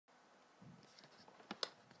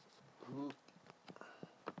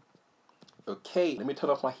Okay, let me turn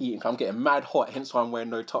off my heating. I'm getting mad hot, hence why I'm wearing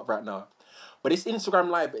no top right now. But this Instagram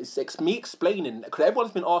live is me explaining, because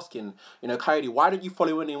everyone's been asking, Coyote, why don't you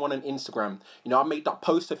follow anyone on Instagram? I made that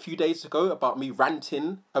post a few days ago about me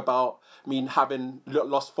ranting about me having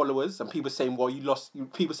lost followers, and people saying, well,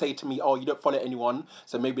 people say to me, oh, you don't follow anyone,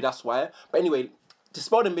 so maybe that's why. But anyway,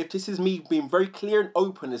 dispel the myth, this is me being very clear and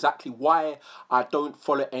open exactly why I don't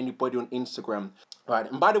follow anybody on Instagram. Right,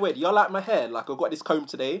 and by the way, do y'all like my hair? Like, I've got this comb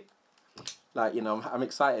today. Like, I'm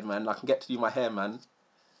excited, man. I can get to do my hair, man.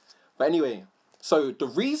 But anyway, so the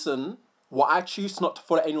reason why I choose not to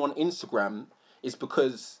follow anyone on Instagram is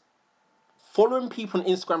because following people on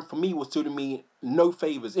Instagram for me was doing me no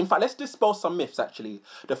favours. In fact, let's dispel some myths, actually.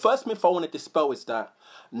 The first myth I want to dispel is that,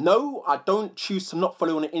 no, I don't choose to not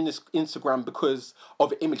follow on Instagram because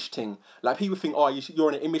of an image thing. Like, people think, oh, you're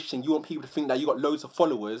on an image thing. You want people to think that you got loads of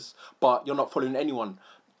followers, but you're not following anyone.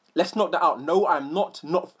 Let's knock that out. No, I am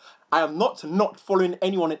not following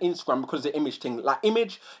anyone on Instagram because of the image thing. Like,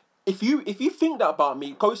 image... If you think that about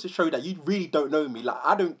me, it goes to show that you really don't know me. Like,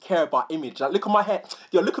 I don't care about image. Like, look at my hair.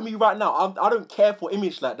 Yo, look at me right now. I don't care for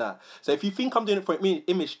image like that. So if you think I'm doing it for an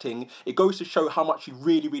image thing, it goes to show how much you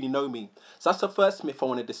really, really know me. So that's the first myth I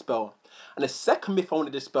want to dispel. And the second myth I want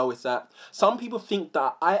to dispel is that some people think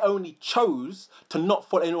that I only chose to not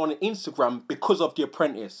follow anyone on Instagram because of The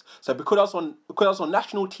Apprentice. So because I was on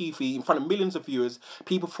national TV in front of millions of viewers,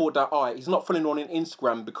 people thought that, oh, he's not following anyone on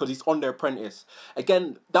Instagram because he's on The Apprentice.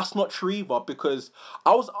 Again, that's not true either, because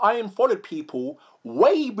I unfollowed people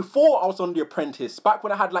way before I was on The Apprentice, back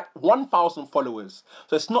when I had like 1,000 followers.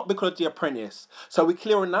 So it's not because of The Apprentice. So we're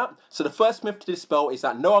clear on that. So the first myth to dispel is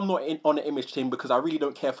that, no, I'm not on the image team because I really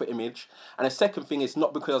don't care for image. And the second thing is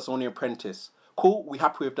not because I was on The Apprentice. Cool, we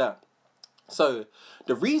happy with that. So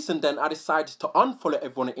the reason then I decided to unfollow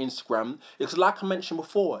everyone on Instagram is, like I mentioned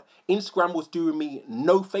before, Instagram was doing me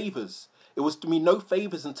no favours. It was doing me no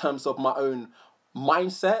favours in terms of my own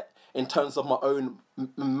mindset, in terms of my own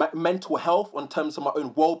mental health, in terms of my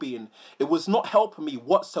own well-being. It was not helping me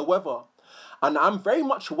whatsoever. And I'm very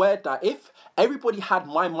much aware that if everybody had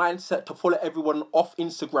my mindset to follow everyone off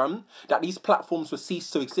Instagram, that these platforms would cease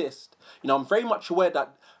to exist. I'm very much aware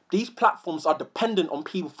that these platforms are dependent on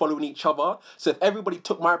people following each other. So if everybody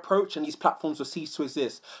took my approach, and these platforms would cease to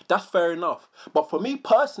exist, that's fair enough. But for me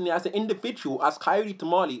personally, as an individual, as Coyote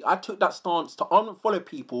Damali, I took that stance to unfollow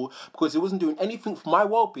people because it wasn't doing anything for my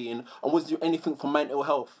well-being and wasn't doing anything for mental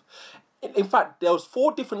health. In fact, there was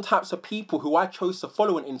 4 different types of people who I chose to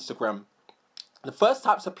follow on Instagram. The first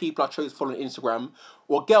types of people I chose to follow on Instagram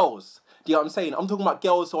were girls. Do you know what I'm saying? I'm talking about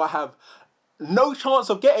girls who I have no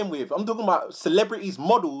chance of getting with. I'm talking about celebrities,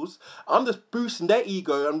 models. I'm just boosting their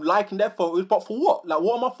ego and liking their photos. But for what? Like,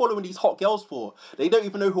 what am I following these hot girls for? They don't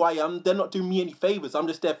even know who I am. They're not doing me any favours. I'm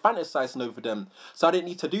just there fantasizing over them. So I didn't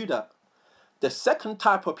need to do that. The second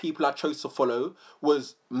type of people I chose to follow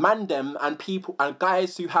was mandem and people and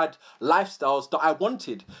guys who had lifestyles that I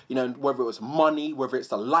wanted. Whether it was money, whether it's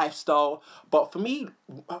the lifestyle. But for me,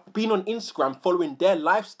 being on Instagram, following their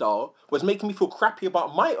lifestyle was making me feel crappy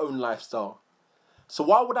about my own lifestyle. So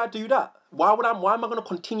why would I do that? Why am I going to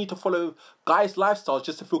continue to follow guys' lifestyles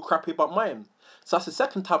just to feel crappy about mine? So that's the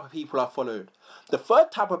second type of people I followed. The third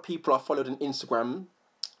type of people I followed on Instagram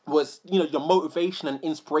was, your motivation and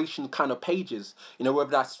inspiration kind of pages. Whether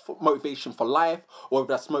that's motivation for life or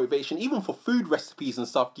whether that's motivation even for food recipes and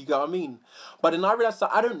stuff. Do you get what I mean? But then I realized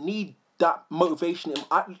that I don't need that motivation.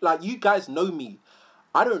 Like, you guys know me.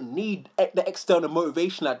 I don't need the external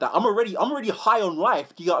motivation like that. I'm already high on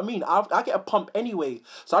life. Do you know what I mean? I get a pump anyway.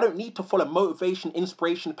 So I don't need to follow motivation,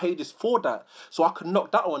 inspiration pages for that. So I could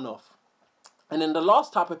knock that one off. And then the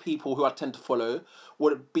last type of people who I tend to follow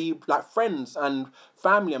would be like friends and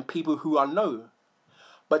family and people who I know.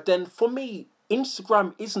 But then for me,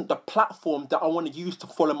 Instagram isn't the platform that I want to use to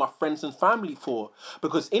follow my friends and family for.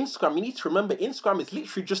 Because Instagram, you need to remember, Instagram is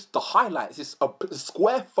literally just the highlights. It's a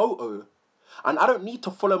square photo. And I don't need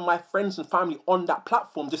to follow my friends and family on that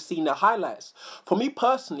platform just seeing their highlights. For me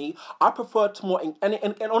personally, I prefer to more... And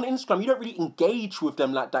on Instagram, you don't really engage with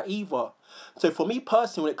them like that either. So for me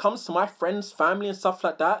personally, when it comes to my friends, family and stuff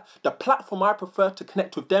like that, the platform I prefer to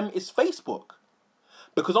connect with them is Facebook.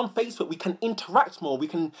 Because on Facebook, we can interact more, we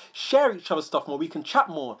can share each other's stuff more, we can chat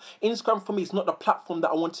more. Instagram for me is not the platform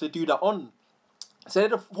that I wanted to do that on. So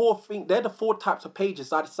they're the 4 types of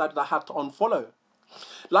pages I decided I had to unfollow.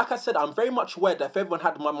 Like I said, I'm very much aware that if everyone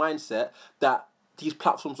had my mindset that these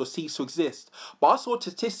platforms will cease to exist. But I saw a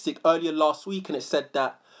statistic earlier last week and it said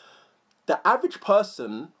that the average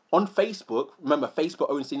person on Facebook, remember Facebook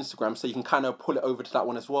owns Instagram, so you can kind of pull it over to that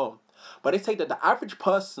one as well. But they say that the average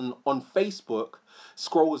person on Facebook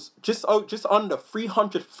scrolls just under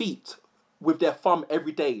 300 feet with their thumb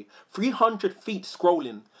every day. 300 feet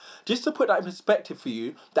scrolling. Just to put that in perspective for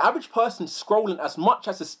you, the average person scrolling as much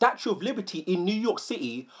as the Statue of Liberty in New York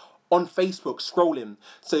City on Facebook scrolling.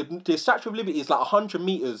 So the Statue of Liberty is like 100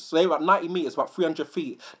 meters, so they're about 90 meters, about 300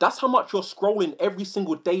 feet. That's how much you're scrolling every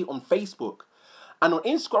single day on Facebook. And on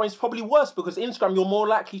Instagram, it's probably worse because Instagram, you're more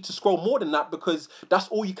likely to scroll more than that because that's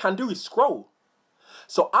all you can do is scroll.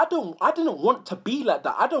 So I didn't want to be like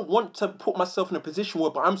that. I don't want to put myself in a position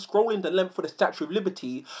where I'm scrolling the length of the Statue of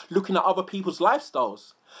Liberty, looking at other people's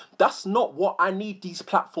lifestyles. That's not what I need these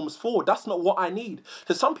platforms for. That's not what I need.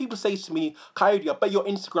 So some people say to me, Coyote, I bet your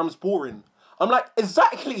Instagram's boring. I'm like,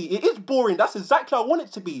 exactly, it is boring. That's exactly how I want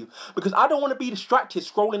it to be. Because I don't want to be distracted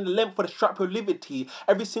scrolling the length of the Statue of Liberty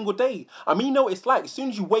every single day. I mean, you know what it's like. As soon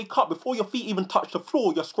as you wake up, before your feet even touch the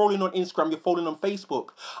floor, you're scrolling on Instagram, you're following on Facebook.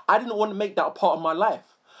 I didn't want to make that a part of my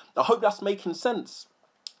life. I hope that's making sense.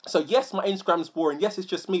 So yes, my Instagram's boring. Yes, it's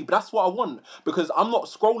just me. But that's what I want. Because I'm not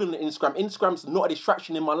scrolling on Instagram. Instagram's not a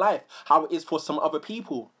distraction in my life, how it is for some other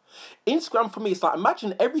people. Instagram for me, it's like,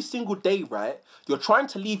 imagine every single day, right? You're trying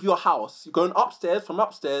to leave your house. You're going upstairs, from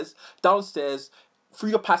upstairs, downstairs, through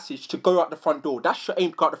your passage to go out the front door. That's your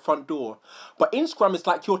aim to go out the front door. But Instagram is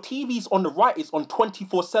like your TV's on the right is on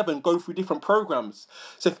 24/7, going through different programs.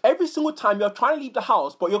 So if every single time you're trying to leave the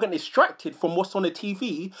house, but you're getting distracted from what's on the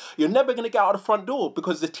TV, you're never going to get out of the front door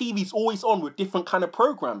because the TV's always on with different kind of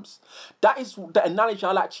programs. That is the analogy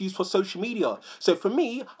I like to use for social media. So for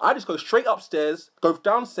me, I just go straight upstairs, go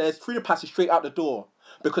downstairs, through the passage, straight out the door.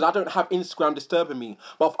 Because I don't have Instagram disturbing me.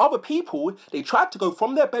 But for other people, they tried to go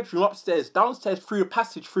from their bedroom upstairs, downstairs, through the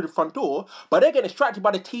passage, through the front door, but they're getting distracted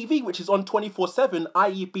by the TV, which is on 24/7,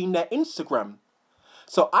 i.e. being their Instagram.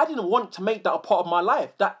 So I didn't want to make that a part of my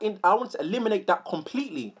life. I want to eliminate that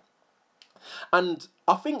completely. And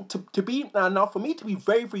I think to be now for me to be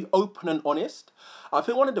very, very open and honest, I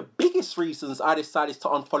think one of the biggest reasons I decided to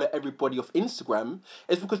unfollow everybody off Instagram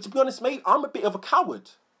is because, to be honest, mate, I'm a bit of a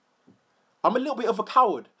coward. I'm a little bit of a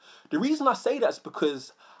coward. The reason I say that is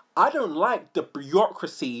because I don't like the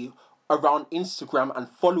bureaucracy around Instagram and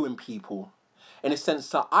following people. In a sense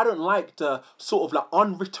that I don't like the sort of like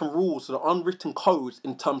unwritten rules or the unwritten codes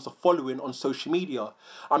in terms of following on social media.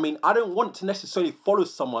 I mean, I don't want to necessarily follow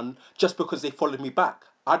someone just because they followed me back.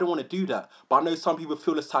 I don't want to do that. But I know some people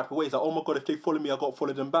feel this type of way. It's like, oh my God, if they follow me, I got to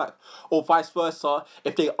follow them back. Or vice versa.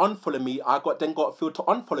 If they unfollow me, I got to feel to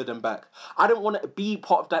unfollow them back. I don't want to be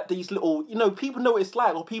part of that. These little, people know what it's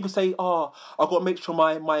like. Or people say, oh, I got to make sure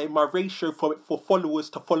my ratio for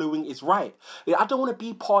followers to following is right. I don't want to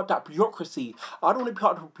be part of that bureaucracy. I don't want to be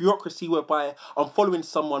part of the bureaucracy whereby I'm following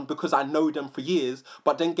someone because I know them for years,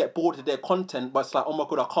 but then get bored of their content. But it's like, oh my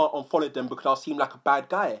God, I can't unfollow them because I'll seem like a bad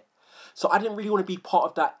guy. So I didn't really want to be part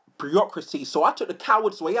of that bureaucracy. So I took the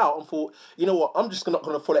coward's way out and thought, you know what, I'm just not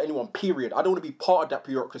going to follow anyone, period. I don't want to be part of that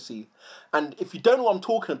bureaucracy. And if you don't know what I'm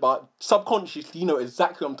talking about, subconsciously you know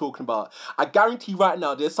exactly what I'm talking about. I guarantee right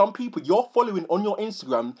now there's some people you're following on your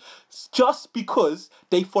Instagram just because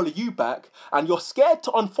they follow you back, and you're scared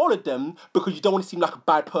to unfollow them because you don't want to seem like a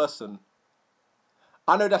bad person.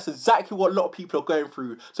 I know that's exactly what a lot of people are going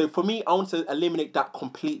through. So for me, I want to eliminate that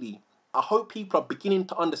completely. I hope people are beginning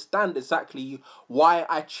to understand exactly why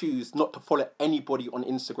I choose not to follow anybody on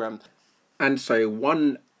Instagram. And so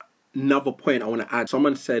another point I want to add.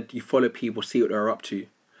 Someone said you follow people, see what they're up to.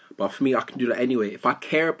 But for me, I can do that anyway. If I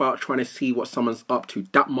care about trying to see what someone's up to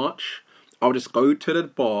that much, I'll just go to the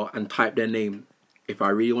bar and type their name if I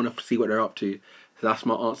really want to see what they're up to. So that's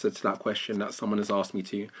my answer to that question that someone has asked me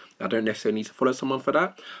to. I don't necessarily need to follow someone for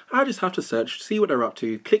that. I just have to search, see what they're up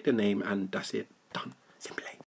to, click the name, and that's it. Done. Simply.